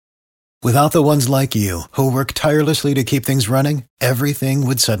Without the ones like you, who work tirelessly to keep things running, everything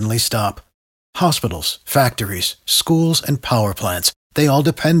would suddenly stop. Hospitals, factories, schools, and power plants, they all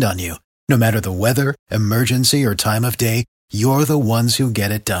depend on you. No matter the weather, emergency, or time of day, you're the ones who get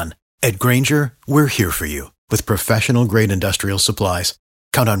it done. At Grainger, we're here for you with professional-grade industrial supplies.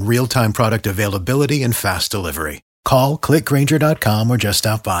 Count on real-time product availability and fast delivery. Call, clickgrainger.com, or just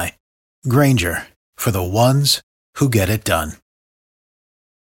stop by. Grainger, for the ones who get it done.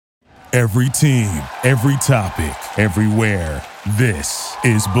 Every team, every topic, everywhere. This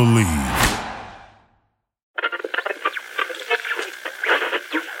is Believe.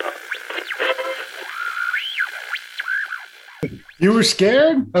 You were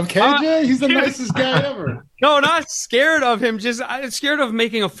scared of KJ? He's the nicest guy ever. No, not scared of him. I'm scared of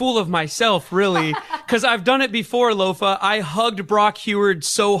making a fool of myself, really, because I've done it before, Lofa. I hugged Brock Heward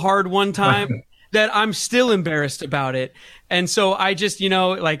so hard one time that I'm still embarrassed about it. And so I just,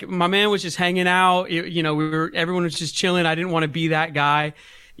 like my man was just hanging out. Everyone was just chilling. I didn't want to be that guy,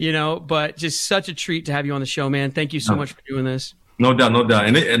 but just such a treat to have you on the show, man. Thank you so much for doing this. No doubt, no doubt.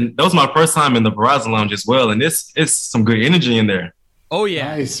 And that was my first time in the Verizon Lounge as well. And it's some good energy in there. Oh,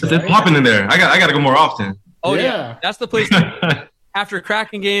 yeah. Nice, It's popping in there. I got to go more often. Oh, yeah. That's the place to after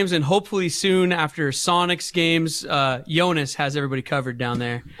Kraken games and hopefully soon after Sonics games. Jonas has everybody covered down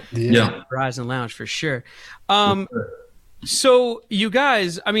there. Yeah. Verizon Lounge for sure. So you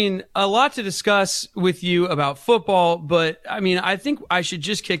guys, a lot to discuss with you about football, but I think I should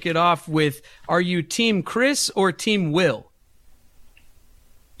just kick it off with, are you Team Chris or Team Will?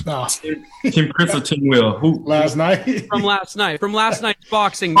 Oh. Team Chris or Team Will? Who? Last night? From last night's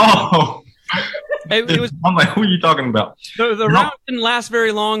boxing. Oh. It was, I'm like, who are you talking about? The round didn't last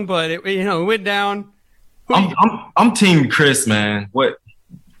very long, but it went down. I'm Team Chris, man. What?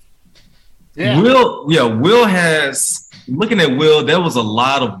 Yeah. Will has, looking at Will, there was a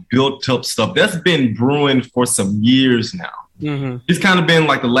lot of built up stuff that's been brewing for some years now. Mm-hmm. He's kind of been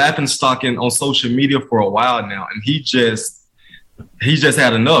like the laughing stock on social media for a while now, and he just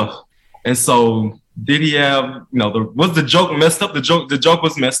had enough. And so did he have, was the joke messed up? The joke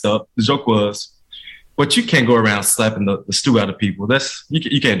was messed up. The joke was, but you can't go around slapping the stew out of people.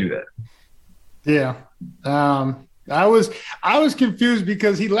 You can't do that. Yeah. I was confused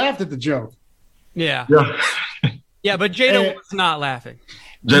because he laughed at the joke. Yeah. Yeah. Yeah, but Jada was not laughing.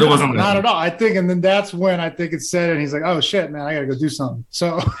 Jada wasn't not at all. I think, and then that's when I think it said it, and he's like, oh shit, man, I gotta go do something.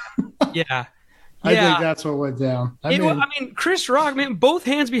 So yeah. I think that's what went down. I mean, Chris Rock, man, both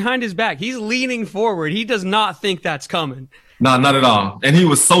hands behind his back. He's leaning forward. He does not think that's coming. No, not at all. And he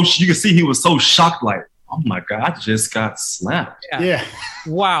was you can see he was so shocked, like, oh my God, I just got slapped. Yeah.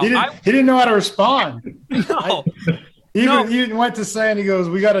 Wow. He didn't know how to respond. No. He went to say, and he goes,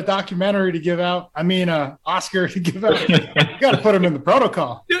 we got a documentary to give out. Oscar to give out. You got to put him in the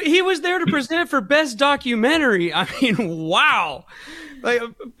protocol. Dude, he was there to present for Best Documentary. Wow. Like,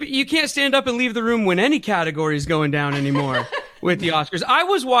 you can't stand up and leave the room when any category is going down anymore with the Oscars. I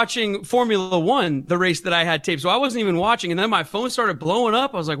was watching Formula One, the race that I had taped, so I wasn't even watching. And then my phone started blowing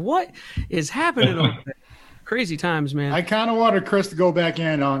up. I was like, what is happening over there? Crazy times, man. I kind of wanted Chris to go back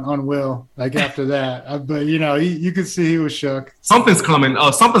in on Will, like after that. But, you could see he was shook. Something's coming.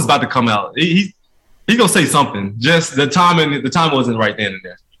 Something's about to come out. He's going to say something. Just the time wasn't right then and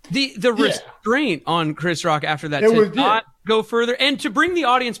there. The restraint on Chris Rock after that did not go further. And to bring the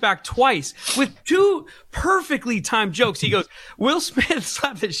audience back twice with two perfectly timed jokes, he goes, Will Smith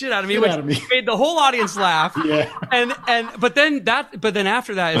slapped the shit out of me, which made the whole audience laugh. Yeah. But then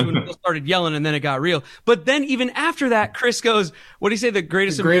after that is when Will started yelling, and then it got real. But then even after that, Chris goes, what do you say, the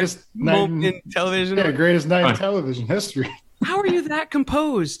greatest moment in television? Yeah, greatest night in television history. How are you that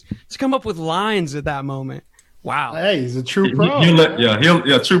composed to come up with lines at that moment? Wow. Hey, he's a true pro.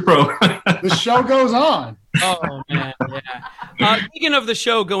 True pro. The show goes on. Oh, man, yeah. Speaking of the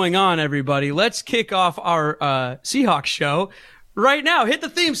show going on, everybody, let's kick off our Seahawks show right now. Hit the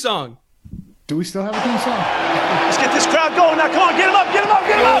theme song. Do we still have a theme song? Let's get this crowd going now. Come on, get him up, get him up,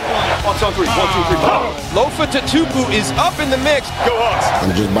 get him up. On three. 1, 2, 3, go. Lofa Tatupu is up in the mix. Go Hawks.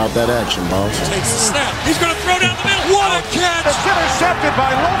 I'm just about that action, boss. Takes the snap. He's going to throw down the middle. What a catch. It's intercepted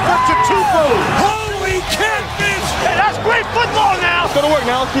by Lofa Tatupu. Holy catfish. Hey, that's great football now. It's going to work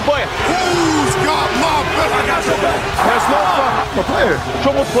now. Let's keep playing. Who's got my back? I got your back. That's no player.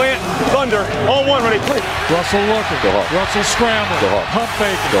 Triple plant. Thunder. On one, ready, play. Russell looking. Russell scrambling. Pump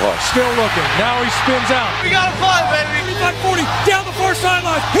faking. Still looking. Now he spins out. We got to fly, baby. 40 down the far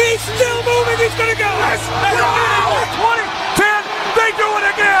sideline. He's still moving. He's going to go. 20, 10. They do it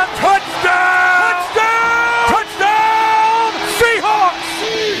again. Touchdown. Touchdown. Seahawks.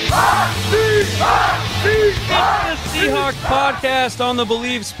 It's the Seahawks podcast. podcast on the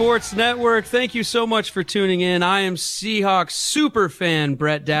Believe Sports Network. Thank you so much for tuning in. I am Seahawks super fan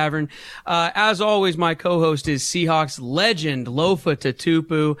Brett Davern. As always, my co-host is Seahawks legend Lofa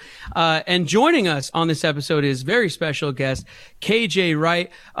Tatupu. And joining us on this episode is very special guest KJ Wright.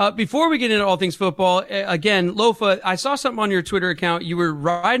 Before we get into all things football, again, Lofa, I saw something on your Twitter account. You were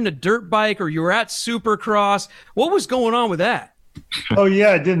riding a dirt bike or you were at Supercross. What was going on with that? Oh, yeah,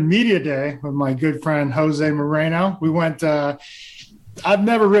 I did media day with my good friend Jose Moreno. We went I've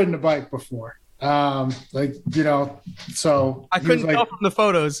never ridden a bike before. So I couldn't tell from the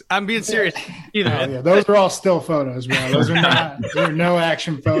photos. I'm being serious. Yeah, those are all still photos, bro. Those are no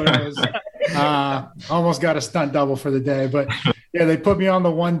action photos. Almost got a stunt double for the day, but yeah, they put me on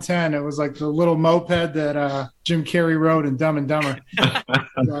the 110. It was like the little moped that Jim Carrey rode in Dumb and Dumber.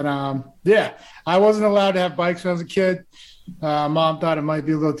 But yeah, I wasn't allowed to have bikes when I was a kid. Mom thought it might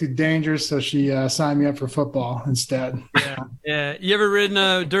be a little too dangerous, so she signed me up for football instead. Yeah. You ever ridden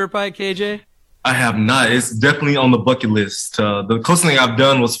a dirt bike, KJ? I have not. It's definitely on the bucket list. The closest thing I've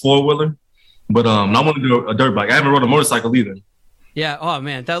done was four-wheeler, but I want to do a dirt bike. I haven't rode a motorcycle either. Yeah. Oh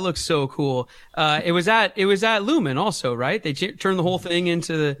man, that looks so cool. It was at Lumen also, right? They turned the whole thing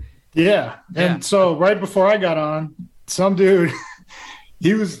into the. Yeah. And so right before I got on, some dude.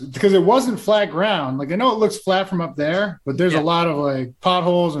 He was, because it wasn't flat ground. Like, I know it looks flat from up there, but there's a lot of like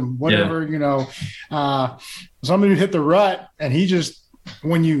potholes and whatever, somebody hit the rut, and he just,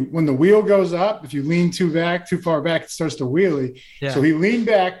 when the wheel goes up, if you lean too far back, it starts to wheelie. Yeah. So he leaned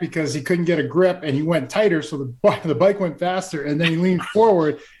back because he couldn't get a grip, and he went tighter. So the bike went faster, and then he leaned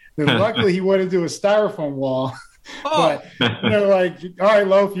forward. Then luckily he went into a styrofoam wall. Oh. But they're like, all right,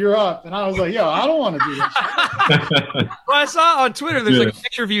 Loaf, you're up. And I was like, yo, I don't want to do this. Well, I saw on Twitter there's like a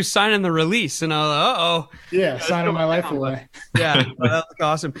picture of you signing the release, and I was like, uh-oh. Yeah, signing my life away. Yeah, that was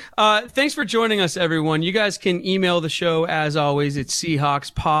awesome. Thanks for joining us, everyone. You guys can email the show, as always. It's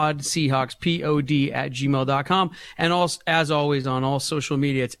SeahawksPod, SeahawksPod @gmail.com. And also, as always, on all social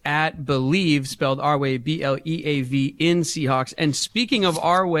media, it's at Believe, spelled our way, BLEAV, in Seahawks. And speaking of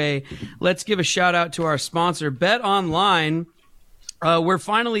our way, let's give a shout out to our sponsor, Bet Online. We're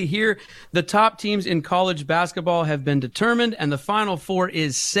finally here. The top teams in college basketball have been determined, and the Final Four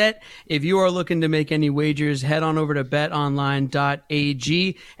is set. If you are looking to make any wagers, head on over to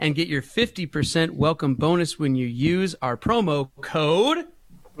betonline.ag and get your 50% welcome bonus when you use our promo code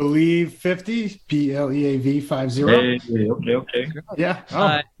Believe 50, BLEAV 50. Okay.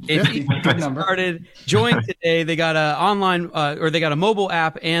 Yeah. If you get started, join today. They got a online, or they got a mobile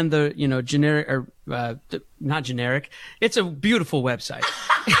app and the, generic, or not generic. It's a beautiful website.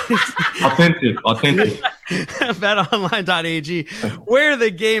 Authentic. BetOnline.ag, where the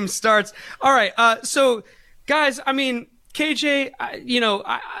game starts. All right. So guys, I mean, KJ,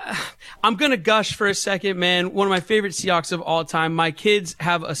 I'm going to gush for a second, man. One of my favorite Seahawks of all time. My kids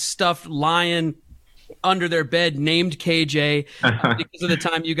have a stuffed lion under their bed named KJ because of the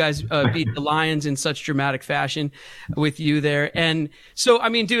time you guys beat the Lions in such dramatic fashion with you there. And so, I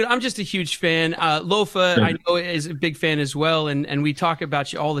mean, dude, I'm just a huge fan. Lofa, I know, is a big fan as well. And we talk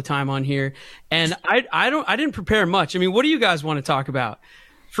about you all the time on here. And I didn't prepare much. I mean, what do you guys want to talk about?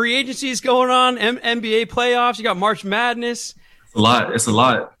 Free agency is going on, NBA playoffs. You got March Madness. It's a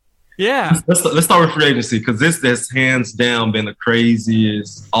lot. Yeah. Let's start with free agency, because this has hands down been the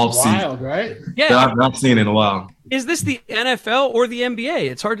craziest offseason. Wild, right? Yeah. That I've seen in a while. Is this the NFL or the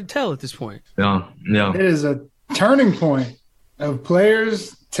NBA? It's hard to tell at this point. Yeah. It is a turning point of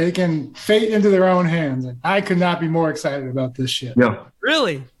players taking fate into their own hands. And I could not be more excited about this shit. Yeah.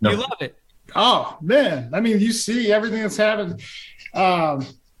 Really? No. You love it? Oh, man. I mean, you see everything that's happened.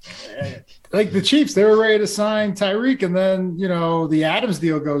 Like the Chiefs, they were ready to sign Tyreek, and then the Adams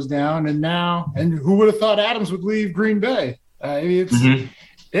deal goes down, and who would have thought Adams would leave Green Bay? It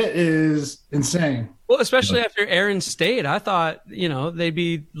is insane. Well, especially after Aaron stayed, I thought they'd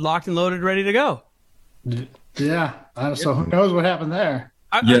be locked and loaded, ready to go. Yeah, so who knows what happened there?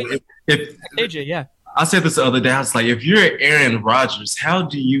 AJ, yeah. I said this the other day. I was like, if you're Aaron Rodgers, how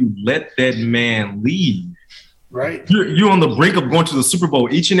do you let that man leave? Right. You're on the brink of going to the Super Bowl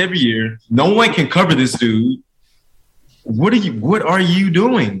each and every year. No one can cover this dude. What are you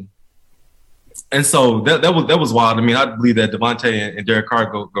doing? And so that was wild. I mean, I believe that Devontae and Derek Carr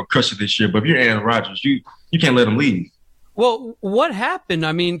go crush it this year. But if you're Aaron Rodgers, you can't let him leave. Well, what happened?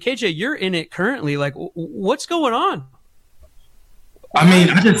 I mean, KJ, you're in it currently. Like, what's going on? I mean,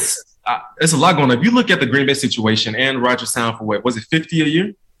 it's a lot going on. If you look at the Green Bay situation, Aaron Rodgers signed for what? Was it 50 a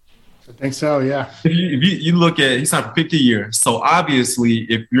year? I think so, yeah. If you look at, he signed for 50 a year. So obviously,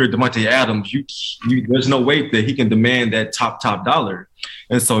 if you're Devontae Adams, there's no way that he can demand that top dollar.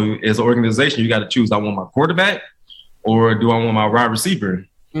 And so as an organization, you got to choose. I want my quarterback, or do I want my wide receiver?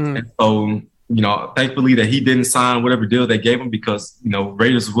 Mm-hmm. And so, thankfully that he didn't sign whatever deal they gave him because,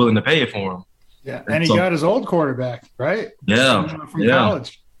 Raiders was willing to pay it for him. Yeah, and he got his old quarterback, right? Yeah. From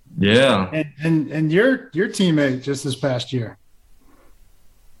college. Yeah. And your teammate just this past year.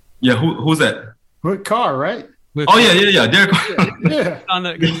 Yeah, who's that? With Carr, right? Yeah. Derek Carr. Yeah. on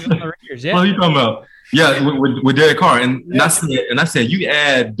the Raiders, yeah. What are you talking about? Yeah, with Derek Carr. And I said you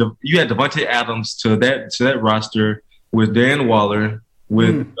add Devontae Adams to that roster with Dan Waller,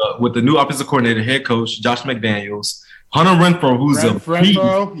 with the new offensive coordinator, head coach Josh McDaniels, Hunter Renfrow, who's a beast.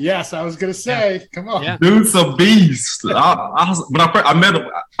 Yes, I was gonna say, come on, dude's a beast. When I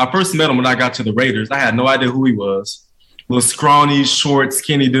first met him when I got to the Raiders. I had no idea who he was. Little scrawny, short,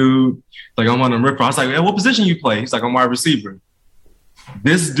 skinny dude. Like, I'm Hunter Renfrow. I was like, hey, what position you play? He's like, I'm wide receiver.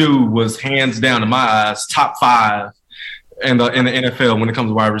 This dude was hands down in my eyes top 5 in the NFL when it comes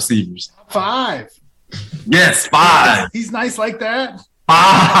to wide receivers. 5. Yes, 5. He's nice like that.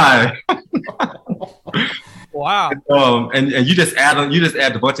 5. Wow. And you just add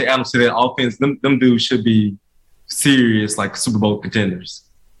Devontae Adams to that offense. Them dudes should be serious, like Super Bowl contenders.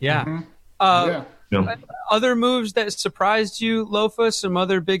 Yeah. Yeah. Other moves that surprised you, Lofa? Some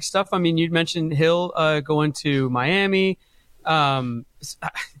other big stuff. I mean, you mentioned Hill going to Miami.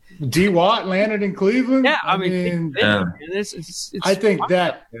 D. Watt landed in Cleveland. Yeah, I mean it's I think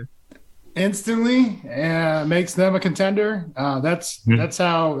that instantly makes them a contender. That's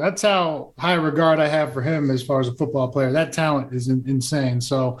how high regard I have for him as far as a football player. That talent is insane.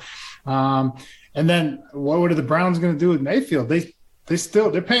 So, and then what are the Browns going to do with Mayfield?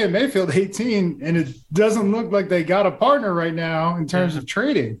 They're paying Mayfield 18, and it doesn't look like they got a partner right now in terms of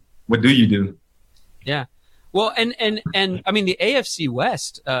trading. What do you do? Yeah. Well, and I mean the AFC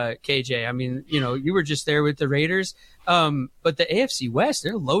West, KJ. I mean, you were just there with the Raiders, but the AFC West,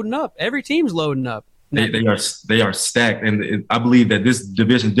 they're loading up. Every team's loading up. They are stacked, and I believe that this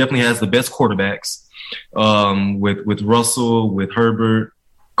division definitely has the best quarterbacks. With Russell, with Herbert,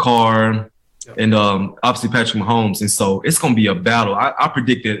 Carr, and obviously Patrick Mahomes, and so it's going to be a battle. I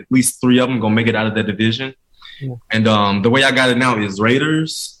predict that at least 3 of them going to make it out of that division. Yeah. And the way I got it now is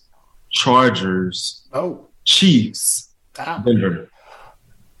Raiders, Chargers, Chiefs, Denver.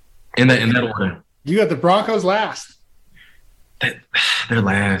 In that order. You got the Broncos last. They're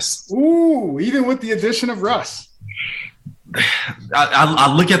last. Ooh, even with the addition of Russ.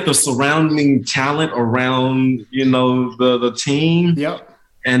 I look at the surrounding talent around, the team. Yep.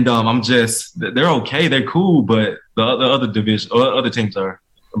 And they're okay, they're cool, but the other division or other teams are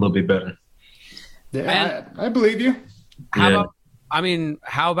a little bit better. Yeah, I believe you.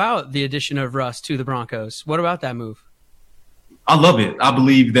 How about the addition of Russ to the Broncos? What about that move? I love it. I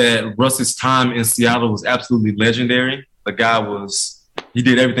believe that Russ's time in Seattle was absolutely legendary. The guy he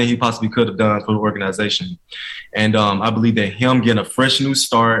did everything he possibly could have done for the organization. And I believe that him getting a fresh new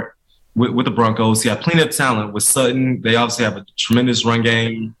start with the Broncos, he had plenty of talent. With Sutton, they obviously have a tremendous run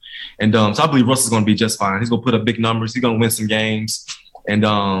game. And so I believe Russ is going to be just fine. He's going to put up big numbers. He's going to win some games. And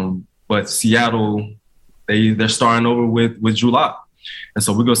but Seattle, they're starting over with Drew Lock. And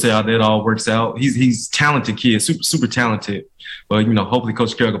so we're going to see how that all works out. He's talented kid, super, super talented. But, hopefully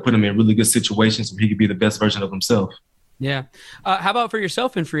Coach Carroll can put him in really good situations so he can be the best version of himself. Yeah. How about for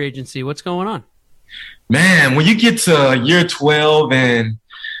yourself in free agency? What's going on? Man, when you get to year 12 and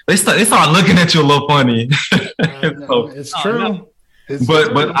they start looking at you a little funny. It's true.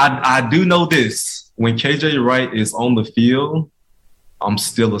 But I do know this. When KJ Wright is on the field, I'm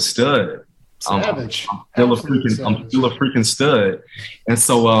still a stud. Savage. I'm still a freaking stud. And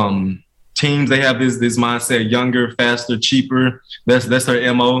so teams, they have this mindset: younger, faster, cheaper. That's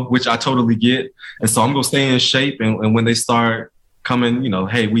their MO, which I totally get. And so I'm gonna stay in shape. And when they start coming,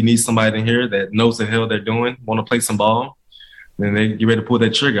 hey, we need somebody in here that knows the hell they're doing, want to play some ball. Then they get ready to pull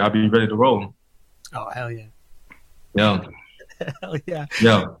that trigger. I'll be ready to roll. Oh, hell yeah. Yeah. Hell yeah.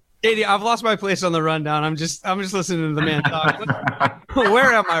 Yeah. Katie, I've lost my place on the rundown. I'm just listening to the man talk.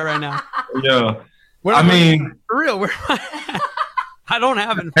 Where am I right now? Yeah. For real, where am I? I don't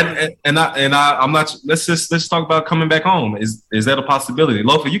have it. I'm not. Let's talk about coming back home. Is that a possibility?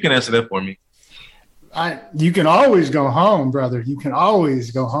 Lofa, you can answer that for me. You can always go home, brother. You can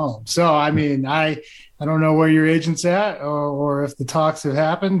always go home. So, I mean, I don't know where your agent's at or if the talks have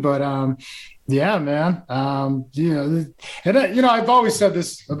happened, but yeah, man. I've always said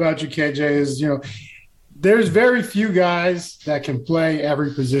this about you, KJ, is, there's very few guys that can play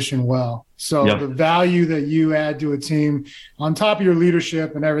every position well. So the value that you add to a team on top of your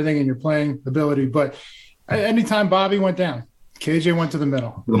leadership and everything and your playing ability. But anytime Bobby went down, KJ went to the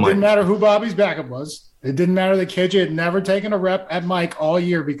middle. It didn't matter who Bobby's backup was. It didn't matter that KJ had never taken a rep at Mike all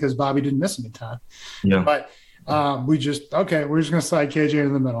year because Bobby didn't miss any time. Yeah. But we're just going to slide KJ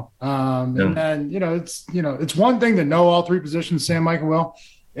in the middle. And then, it's one thing to know all three positions, Sam, Mike, and Will.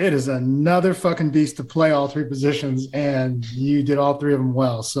 It is another fucking beast to play all three positions, and you did all three of them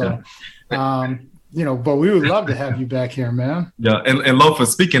well. So, but we would love to have you back here, man. Yeah, and Lofa,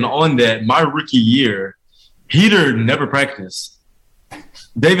 speaking on that, my rookie year, Heater never practiced.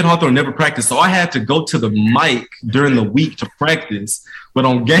 David Hawthorne never practiced, so I had to go to the mic during the week to practice. But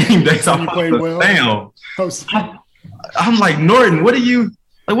on game days, I'm down. I'm like, Norton, what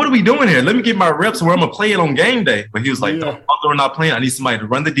are we doing here? Let me get my reps where I'm gonna play it on game day. But he was like, Hawthorne not playing. I need somebody to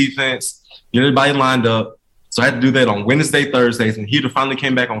run the defense, get everybody lined up. So I had to do that on Wednesday, Thursdays, and Heater finally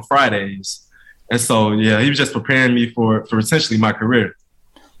came back on Fridays. And so, he was just preparing me for essentially my career.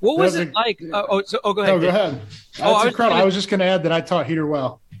 What was it like? Go ahead. No, go ahead. I was just going to add that I taught Heater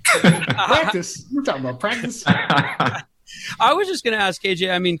well. Practice. We're talking about practice. I was just going to ask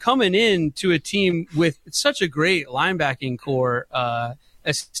KJ, I mean, coming in to a team with such a great linebacking core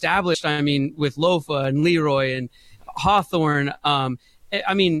established, I mean, with Lofa and Leroy and Hawthorne,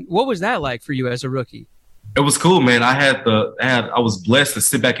 I mean, what was that like for you as a rookie? It was cool, man. I was blessed to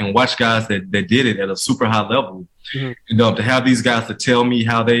sit back and watch guys that did it at a super high level. Mm-hmm. To have these guys to tell me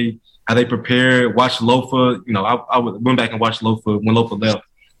how they prepared, watch Lofa. I went back and watched Lofa when Lofa left.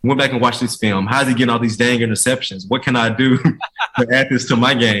 Went back and watched this film. How's he getting all these dang interceptions? What can I do to add this to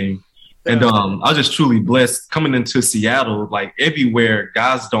my game? And I was just truly blessed coming into Seattle. Like everywhere,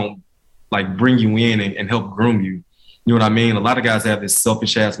 guys don't like bring you in and help groom you. You know what I mean? A lot of guys have this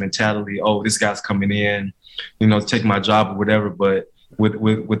selfish ass mentality. Oh, this guy's coming in, take my job or whatever. But with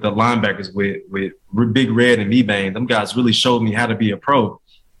the linebackers, with Big Red and Mebane, them guys really showed me how to be a pro.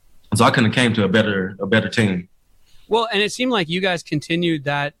 So I couldn't have came to a better team. Well, and it seemed like you guys continued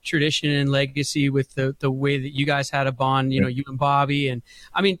that tradition and legacy with the way that you guys had a bond, you and Bobby. And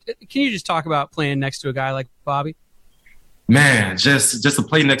I mean, can you just talk about playing next to a guy like Bobby? Man, just to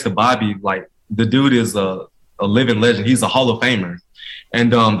play next to Bobby, like the dude is a living legend. He's a Hall of Famer.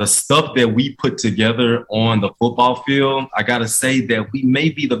 And the stuff that we put together on the football field, I got to say that we may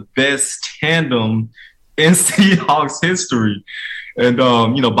be the best tandem in Seahawks history. And,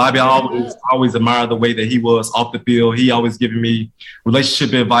 Bobby, I always admired the way that he was off the field. He always giving me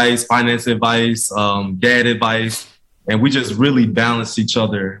relationship advice, finance advice, dad advice. And we just really balanced each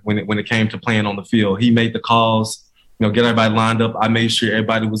other when it came to playing on the field. He made the calls, get everybody lined up. I made sure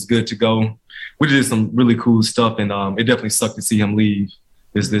everybody was good to go. We did some really cool stuff, and it definitely sucked to see him leave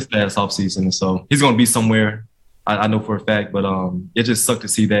this past offseason. And so he's going to be somewhere, I know for a fact, but it just sucked to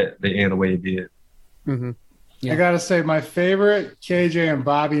see that they end the way it did. Mm-hmm. Yeah. I got to say, my favorite KJ and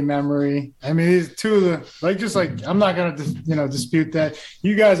Bobby memory, I mean, these two of the, I'm not going to, dispute that.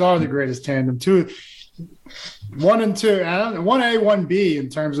 You guys are the greatest tandem. 1 and 2, 1A, 1B in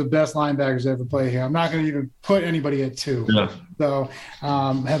terms of best linebackers ever play here. I'm not going to even put anybody at 2. Yeah. So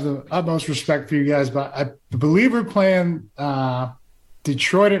have the utmost respect for you guys. But I believe we're playing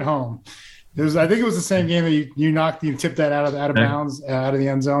Detroit at home. I think it was the same game that you tipped that out of bounds, out of the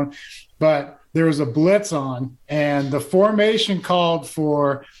end zone. But there was a blitz on, and the formation called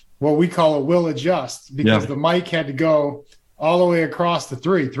for what we call a will adjust because the mic had to go all the way across the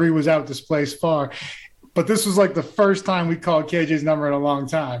 3. 3 was out displaced far. But this was like the first time we called KJ's number in a long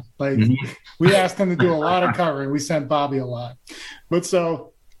time. Like we asked him to do a lot of covering. We sent Bobby a lot. But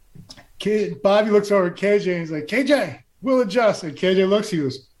so Bobby looks over at KJ and he's like, KJ, we'll adjust. And KJ looks, he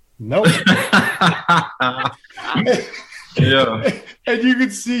goes, nope. Yeah. And you can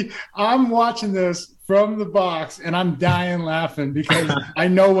see I'm watching this from the box and I'm dying laughing because I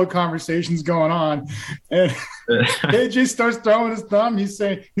know what conversation's going on. And KJ starts throwing his thumb. He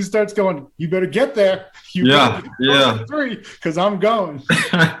starts going, you better get there. You better get 3 because I'm going.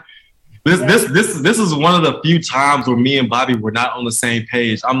 This is one of the few times where me and Bobby were not on the same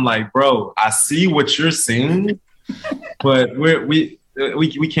page. I'm like, bro, I see what you're seeing, but we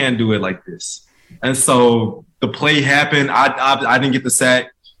can't do it like this. And so the play happened. I didn't get the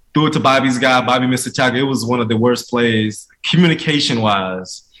sack. Threw it to Bobby's guy. Bobby missed the tackle. It was one of the worst plays,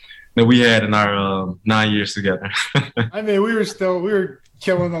 communication-wise, that we had in our 9 years together. I mean, we were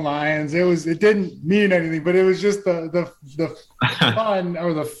killing the Lions. It didn't mean anything, but it was just the fun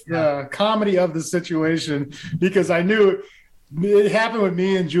or the comedy of the situation because I knew it happened with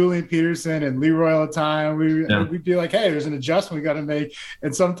me and Julian Peterson and Leroy all the time. We'd be like, hey, there's an adjustment we got to make.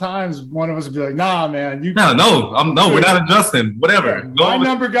 And sometimes one of us would be like, nah, man. We're not adjusting. Whatever. My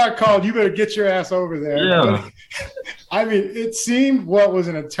number got called. You better get your ass over there. Yeah. I mean, it seemed what was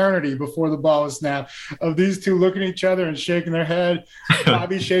an eternity before the ball was snapped of these two looking at each other and shaking their head.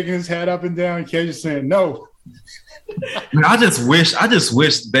 Bobby shaking his head up and down and KJ saying, no. Man, I just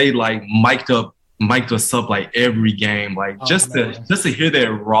wish they like mic'd up mic'd us up like every game, like just to hear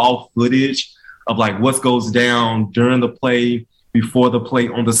that raw footage of like what goes down during the play, before the play,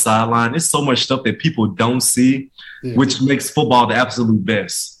 on the sideline. There's so much stuff that people don't see, which makes football the absolute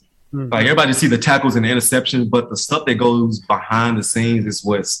best. Mm-hmm. Like everybody see the tackles and the interceptions, but the stuff that goes behind the scenes is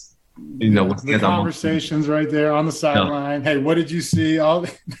what's the conversations right there on the sideline. Hey, what did you see?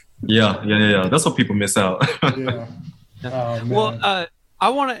 Yeah. That's what people miss out. Yeah. Oh, well, I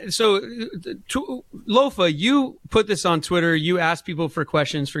want to. So, Lofa, you put this on Twitter. You asked people for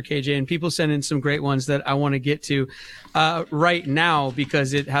questions for KJ, and people sent in some great ones that I want to get to right now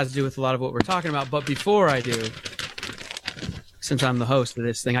because it has to do with a lot of what we're talking about. But before I do, since I'm the host of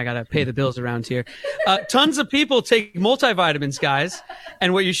this thing, I got to pay the bills around here. Tons of people take multivitamins, guys.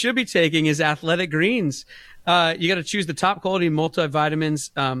 And what you should be taking is Athletic Greens. You got to choose the top quality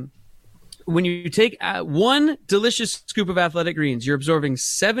multivitamins. When you take one delicious scoop of Athletic Greens, you're absorbing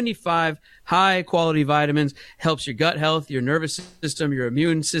 75 high quality vitamins, helps your gut health, your nervous system, your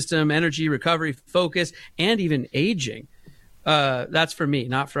immune system, energy, recovery, focus, and even aging. That's for me,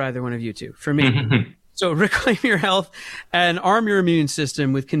 not for either one of you two. For me. So reclaim your health and arm your immune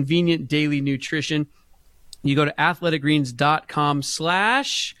system with convenient daily nutrition. You go to athleticgreens.com/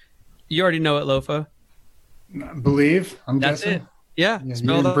 you already know it, Lofa. Believe. That's guessing. It. Yeah. You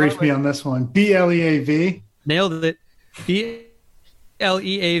didn't brief me on this one. BLEAV. Nailed it.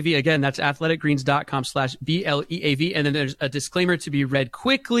 BLEAV. Again, that's athleticgreens.com/ BLEAV. And then there's a disclaimer to be read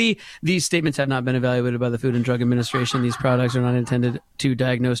quickly. These statements have not been evaluated by the Food and Drug Administration. These products are not intended to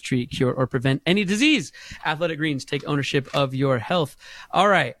diagnose, treat, cure, or prevent any disease. Athletic Greens, take ownership of your health. All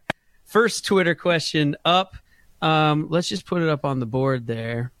right. First Twitter question up. Let's just put it up on the board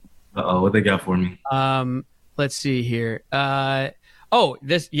there. What they got for me? Let's see here.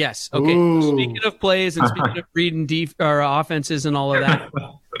 Yes. Okay. Ooh. Speaking of plays and speaking of reading offenses and all of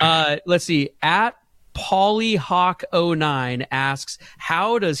that, let's see. At PaulyHawk09 asks,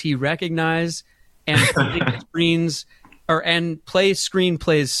 how does he recognize and play screens and play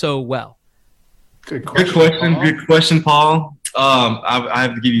screenplays so well? Good question, Paul. I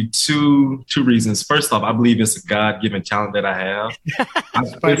have to give you two reasons. First off, I believe it's a God-given talent that I have.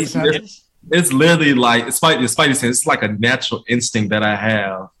 It's literally like Spidey sense. It's like a natural instinct that I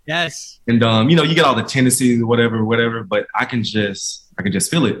have. Yes. And you get all the tendencies, whatever, but I can just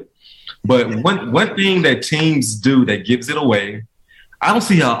feel it. But one thing that teams do that gives it away, I don't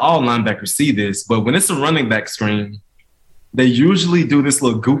see how all linebackers see this, but when it's a running back screen, they usually do this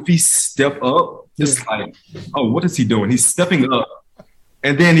little goofy step up. It's like, oh, what is he doing? He's stepping up,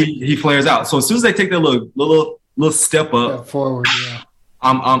 and then he flares out. So as soon as they take that little step up forward, yeah.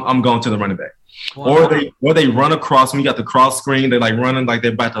 I'm going to the running back. Wow. Or they run across. When you got the cross screen, they're like running like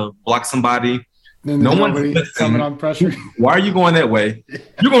they're about to block somebody. No one's coming on pressure. Why are you going that way?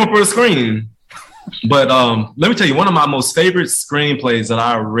 You're going for the screen. But let me tell you, one of my most favorite screenplays that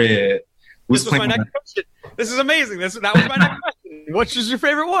I read was my next question. This is amazing. That was my next question. What's your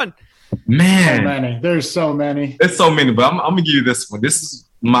favorite one? Man, so many. There's so many. There's so many, but I'm gonna give you this one. This is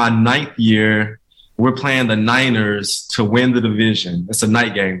my 9th year. We're playing the Niners to win the division. It's a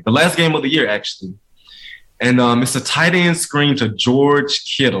night game, the last game of the year, actually. And it's a tight end screen to George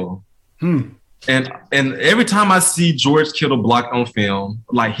Kittle. And every time I see George Kittle blocked on film,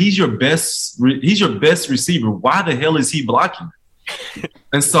 like he's your best receiver. Why the hell is he blocking?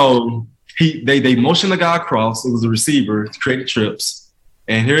 And so they motioned the guy across. It was a receiver to create trips.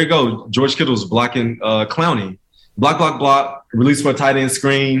 And here you go. George Kittle's blocking Clowney. Block, release for a tight end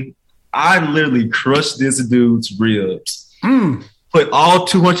screen. I literally crushed this dude's ribs. Put all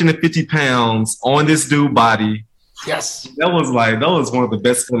 250 pounds on this dude's body. Yes. That was one of the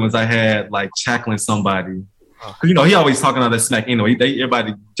best feelings I had, like tackling somebody. He always talking all that smack.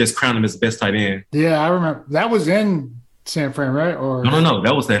 Everybody just crowned him as the best tight end. Yeah, I remember. That was in San Fran, right? Or No.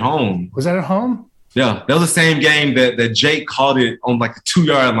 That was at home. Was that at home? Yeah, that was the same game that Jake caught it on like the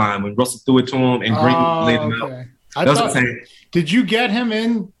 2-yard line when Russell threw it to him and Green laid him out. That was the same. Did you get him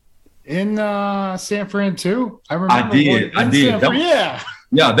in San Fran too? I remember. I did.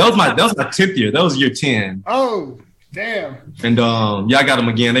 Yeah, that was my 10th year. That was year 10. Oh, damn. And I got him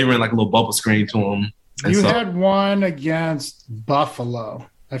again. They ran like a little bubble screen to him. You had one against Buffalo.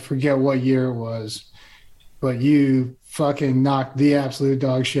 I forget what year it was, but you fucking knocked the absolute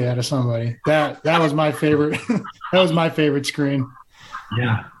dog shit out of somebody. That was my favorite. That was my favorite screen.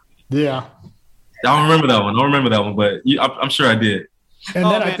 Yeah. I don't remember that one, but I'm sure I did. And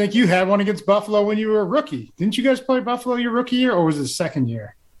then I think you had one against Buffalo when you were a rookie. Didn't you guys play Buffalo your rookie year, or was it second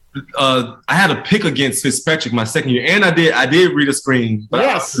year? I had a pick against Fitzpatrick my second year, and I did read a screen. But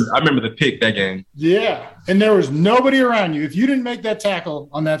Yes. I remember the pick that game. Yeah. And there was nobody around you. If you didn't make that tackle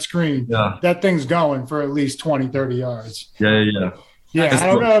on that screen, that thing's going for at least 20, 30 yards. Yeah. Yeah, I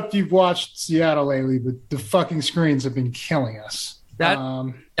don't know if you've watched Seattle lately, but the fucking screens have been killing us.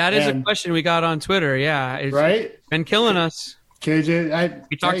 That is a question we got on Twitter. Yeah, it's right. Been killing us. KJ,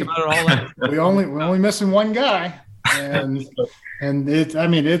 we talked about it all. We're only missing one guy, and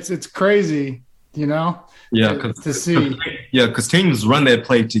it's crazy, you know. Yeah, to see. Yeah, because teams run that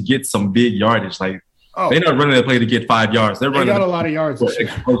play to get some big yardage. Like they're not running that play to get 5 yards. They got a lot of yards.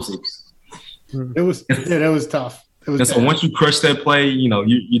 Explosives. It was tough. So once you crush that play, you know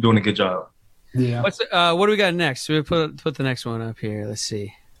you're doing a good job. Yeah. What do we got next? We put the next one up here. Let's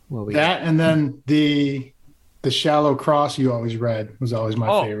see what we got. And then the shallow cross you always read was always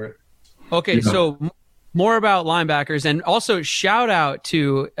my favorite. Okay, so more about linebackers, and also shout out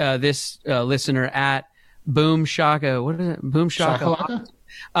to this listener at Boom Shaka. What is it? Boom Shaka.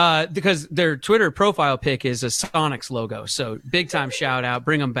 Because their Twitter profile pic is a Sonics logo, so big time shout out.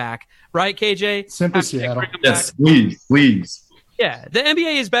 Bring them back, right, KJ? Simply Seattle. Yes, please. Yeah, the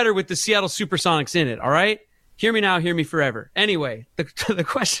NBA is better with the Seattle Supersonics in it. All right, hear me now, hear me forever. Anyway, the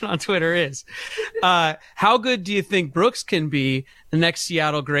question on Twitter is, how good do you think Brooks can be the next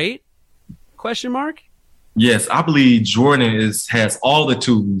Seattle great? Question mark. Yes, I believe Jordan has all the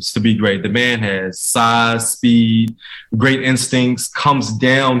tools to be great. The man has size, speed, great instincts, comes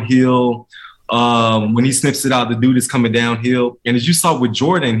downhill. When he snips it out, the dude is coming downhill. And as you saw with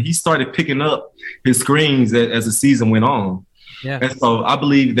Jordan, he started picking up his screens as the season went on. Yeah. And so I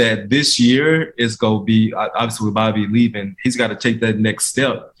believe that this year is going to be, obviously with Bobby leaving, he's got to take that next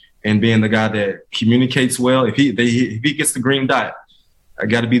step and being the guy that communicates well. If he gets the green dot, I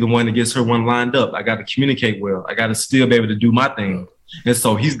got to be the one that gets her one lined up. I got to communicate well. I got to still be able to do my thing. And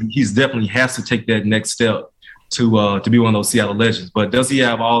so he's definitely has to take that next step to be one of those Seattle legends. But does he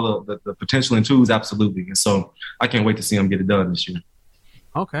have all the potential and tools? Absolutely. And so I can't wait to see him get it done this year.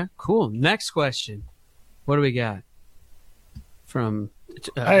 Okay, cool. Next question. What do we got? I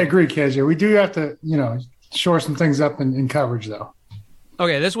agree, KJ. We do have to, shore some things up in coverage, though.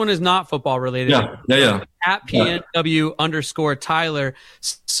 Okay, this one is not football related. Yeah. At PNW_Tyler,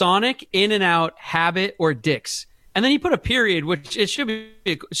 Sonic, In and Out, Habit, or Dix. And then you put a period, which it should be.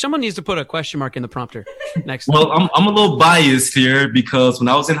 Someone needs to put a question mark in the prompter next. Well, I'm a little biased here because when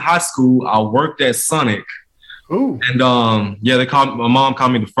I was in high school, I worked at Sonic. Ooh. And my mom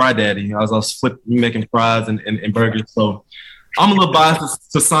called me the Fry Daddy. I was making fries and burgers. So I'm a little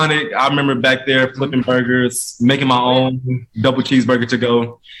biased to Sonic. I remember back there flipping burgers, making my own double cheeseburger to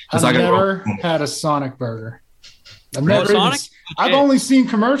go. I've never had a Sonic burger. I've only seen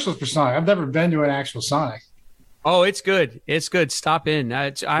commercials for Sonic. I've never been to an actual Sonic. Oh, it's good. It's good. Stop in. I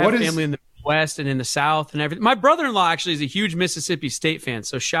have family in the West and in the South and everything. My brother-in-law actually is a huge Mississippi State fan,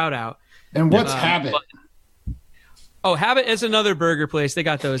 so shout out. And what's Habit? Habit is another burger place. They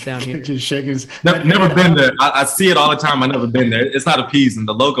got those down here. Just shaking his never been there. I see it all the time. I've never been there. It's not appeasing.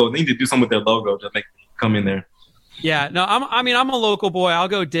 The logo, they need to do something with their logo to make me come in there. Yeah, no, I'm a local boy. I'll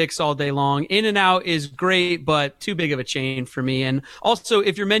go Dick's all day long. In and Out is great, but too big of a chain for me. And also,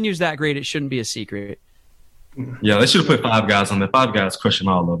 if your menu's that great, it shouldn't be a secret. Yeah, they should have put Five Guys on there. Five Guys crushing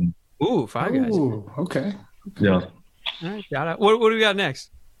all of them. Ooh, Five Guys. Ooh, okay. Yeah. All right, shout out. What do we got next?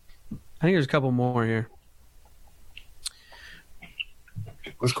 I think there's a couple more here.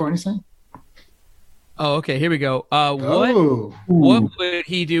 What's Courtney saying? Oh, okay. Here we go. What would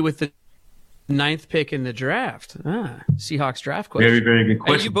he do with the 9th pick in the draft? Seahawks draft question. Very, very good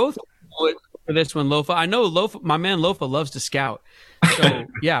question. Hey, you both would for this one, Lofa. I know Lofa. My man Lofa loves to scout. So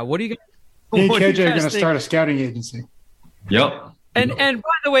yeah, what do you guys? Me and KJ are going to start a scouting agency. Yep. And by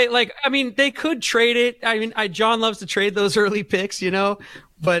the way, they could trade it. John loves to trade those early picks,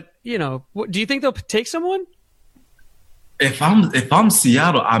 But do you think they'll take someone? If I'm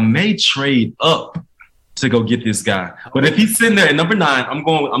Seattle, I may trade up to go get this guy. But if he's sitting there at number 9, I'm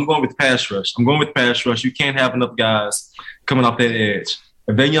going with pass rush. You can't have enough guys coming off that edge.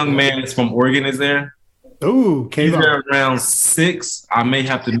 If that young man is from Oregon is there, he's there around 6, I may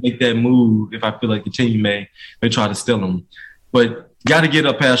have to make that move if I feel like the team may try to steal him. But got to get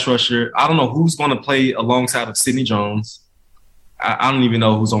a pass rusher. I don't know who's going to play alongside of Sidney Jones. I don't even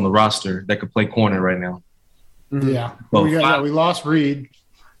know who's on the roster that could play corner right now. Yeah, we lost Reed.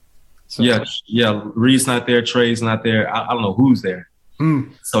 So. Yeah. Reed's not there. Trey's not there. I don't know who's there.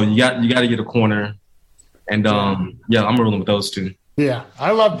 So you got to get a corner, and I'm rolling with those two. Yeah,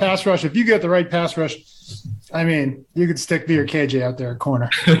 I love pass rush. If you get the right pass rush I mean, you could stick me or KJ out there at corner.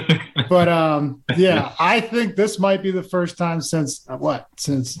 But, yeah, I think this might be the first time since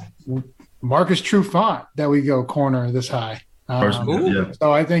Marcus Trufant that we go corner this high.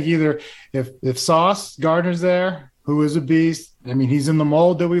 So I think either if Sauce Gardner's there, who is a beast, I mean, he's in the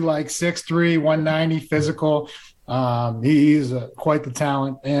mold that we like, 6'3", 190, physical. He's quite the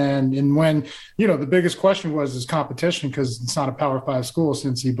talent. And when, the biggest question was his competition, because it's not a Power 5 school,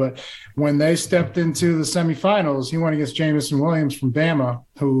 Cincy, but when they stepped into the semifinals, he went against Jamison Williams from Bama,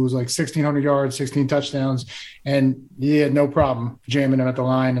 who was like 1,600 yards, 16 touchdowns, and he had no problem jamming him at the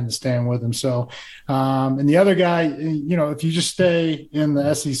line and staying with him. So, and the other guy, if you just stay in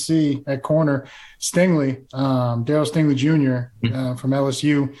the SEC at corner, Stingley, Darryl Stingley Jr. From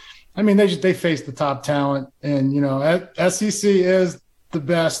LSU, I mean, they face the top talent, and SEC is the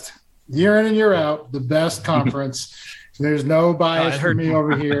best year in and year out, the best conference. There's no bias for me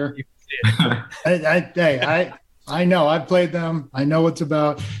over here. I know I've played them. I know what's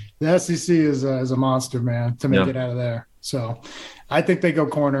about. The SEC is a monster, man, to make it out of there. So I think they go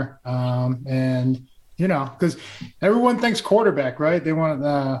corner, and because everyone thinks quarterback, right? They want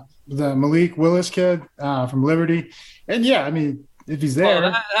the Malik Willis kid from Liberty, and I mean. If he's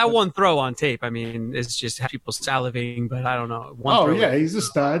there, that one throw on tape, I mean, it's just people salivating, but I don't know. He's a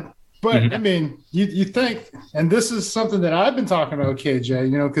stud. But I mean, you think, and this is something that I've been talking about,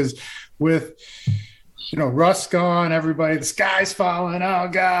 KJ, because with Russ gone, everybody, the sky's falling, oh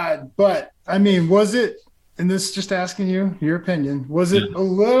God. But I mean, was it, and this is just asking you your opinion, was it a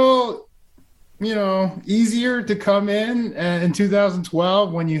little easier to come in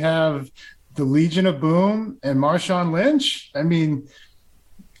 2012 when you have the Legion of Boom and Marshawn Lynch? I mean,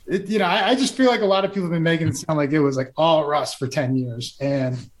 I just feel like a lot of people have been making it sound like it was like all Russ for 10 years.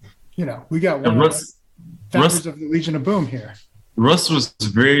 And, we got one of the founders of the Legion of Boom here. Russ was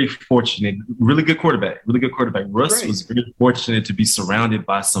very fortunate, really good quarterback. Russ was very fortunate to be surrounded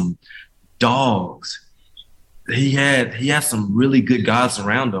by some dogs. He had some really good guys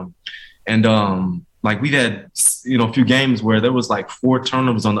around him. And, we've had, a few games where there was like 4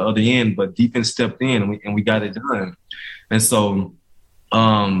 turnovers on the other end, but defense stepped in and we got it done. And so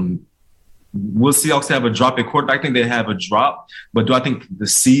will Seahawks have a drop at quarterback? I think they have a drop, but do I think the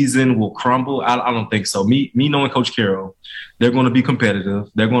season will crumble? I don't think so. Me knowing Coach Carroll, they're going to be competitive.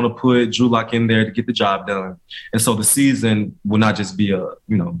 They're going to put Drew Lock in there to get the job done. And so the season will not just be a,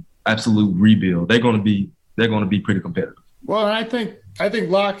 absolute rebuild. They're going to be pretty competitive. Well, and I think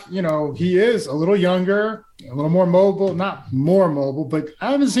Locke, he is a little younger, a little more mobile, not more mobile, but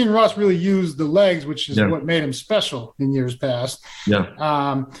I haven't seen Russ really use the legs, which is what made him special in years past.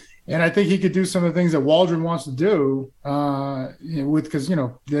 Yeah. And I think he could do some of the things that Waldron wants to do because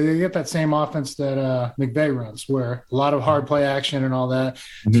they get that same offense that McVay runs, where a lot of hard play action and all that.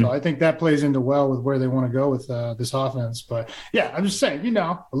 Mm-hmm. So I think that plays into well with where they want to go with this offense. But, I'm just saying,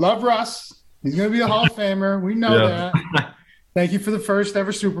 I love Russ. He's going to be a Hall of Famer. We know that. Thank you for the first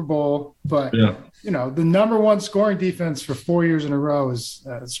ever Super Bowl. But, the number one scoring defense for 4 years in a row is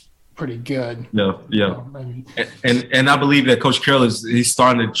pretty good. Yeah. And I believe that Coach Carroll he's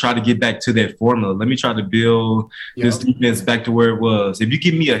starting to try to get back to that formula. Let me try to build this defense back to where it was. If you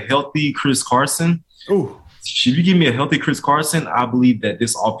give me a healthy Chris Carson, I believe that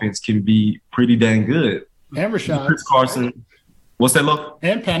this offense can be pretty dang good. And Rashad. Chris Carson. What's that, love?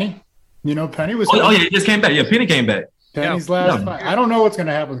 And Penny. Penny was. He just came back. Yeah, Penny came back. Penny's last fight. I don't know what's going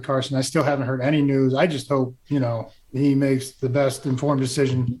to happen with Carson. I still haven't heard any news. I just hope, he makes the best informed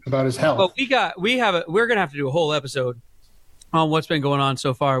decision about his health. Well, we're going to have to do a whole episode on what's been going on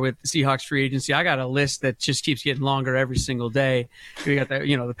so far with the Seahawks free agency. I got a list that just keeps getting longer every single day. We got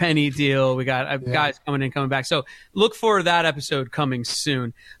the Penny deal. We got guys coming back. So look for that episode coming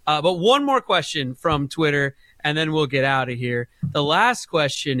soon. But one more question from Twitter, and then we'll get out of here. The last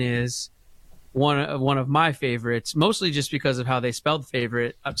question is one of my favorites, mostly just because of how they spelled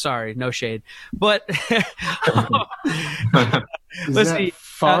favorite. I'm sorry, no shade. But let's see.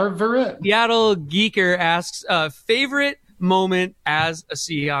 Favorite? Seattle Geeker asks, favorite moment as a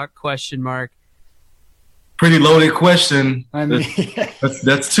Seahawk ? Pretty loaded question. I mean,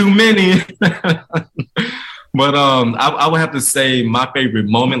 that's too many. But I would have to say my favorite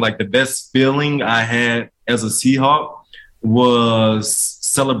moment, like the best feeling I had as a Seahawk, was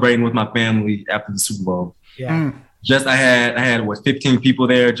celebrating with my family after the Super Bowl. Yeah. Just I had 15 people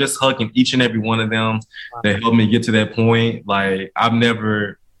there, just hugging each and every one of them. Wow. That helped me get to that point. Like I've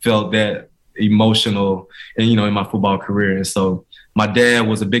never felt that emotional in my football career. And so my dad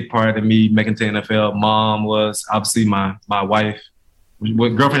was a big part of me making it to the NFL. Mom was obviously my wife,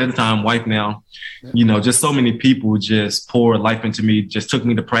 with girlfriend at the time, wife now, you know, just so many people just poured life into me, just took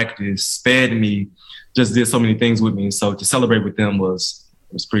me to practice, fed me, just did so many things with me. So to celebrate with them was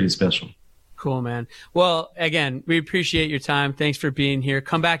pretty special. Cool, man. Well, again, we appreciate your time. Thanks for being here.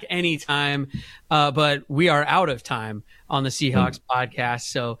 Come back anytime, but we are out of time on the Seahawks podcast.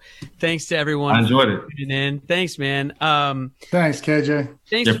 So thanks to everyone. I enjoyed it. Tuning in. Thanks, man. Thanks, KJ.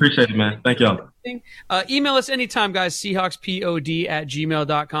 Thanks. Yeah, appreciate it, man. Thank y'all. Email us anytime, guys.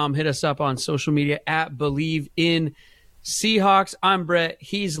 SeahawksPod@gmail.com. Hit us up on social media @Believe in Seahawks. I'm Brett.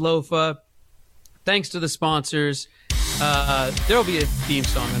 He's Lofa. Thanks to the sponsors. There'll be a theme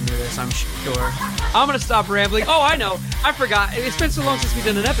song under this, I'm sure. I'm going to stop rambling. Oh, I know. I forgot. It's been so long since we've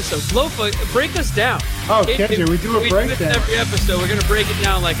done an episode. Lofa, break us down. Oh, KJ, we do a breakdown. Every episode, we're going to break it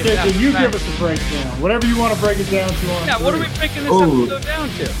down like a KJ, you give us a breakdown. Whatever you want to break it down to. Yeah, what are we breaking this episode down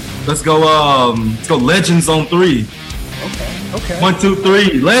to? Let's go Legends on 3. Okay. 1, 2,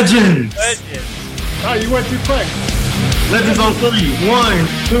 3. Legends. Oh, you went too quick. Legends on 3. 1,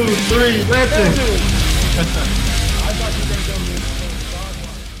 2, 3. Legends.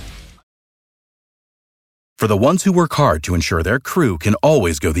 For the ones who work hard to ensure their crew can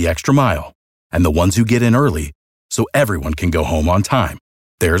always go the extra mile, and the ones who get in early so everyone can go home on time,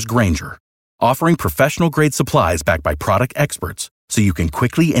 there's Grainger, offering professional-grade supplies backed by product experts so you can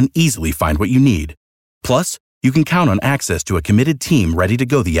quickly and easily find what you need. Plus, you can count on access to a committed team ready to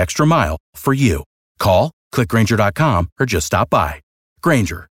go the extra mile for you. Call, click Grainger.com, or just stop by.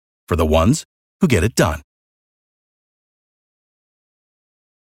 Grainger, for the ones who get it done.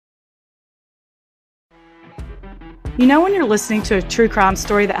 You know when you're listening to a true crime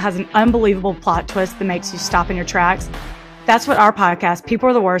story that has an unbelievable plot twist that makes you stop in your tracks? That's what our podcast, People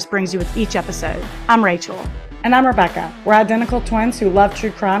Are the Worst, brings you with each episode. I'm Rachel. And I'm Rebecca. We're identical twins who love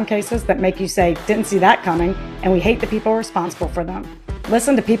true crime cases that make you say, didn't see that coming, and we hate the people responsible for them.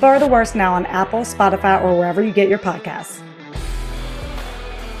 Listen to People Are the Worst now on Apple, Spotify, or wherever you get your podcasts.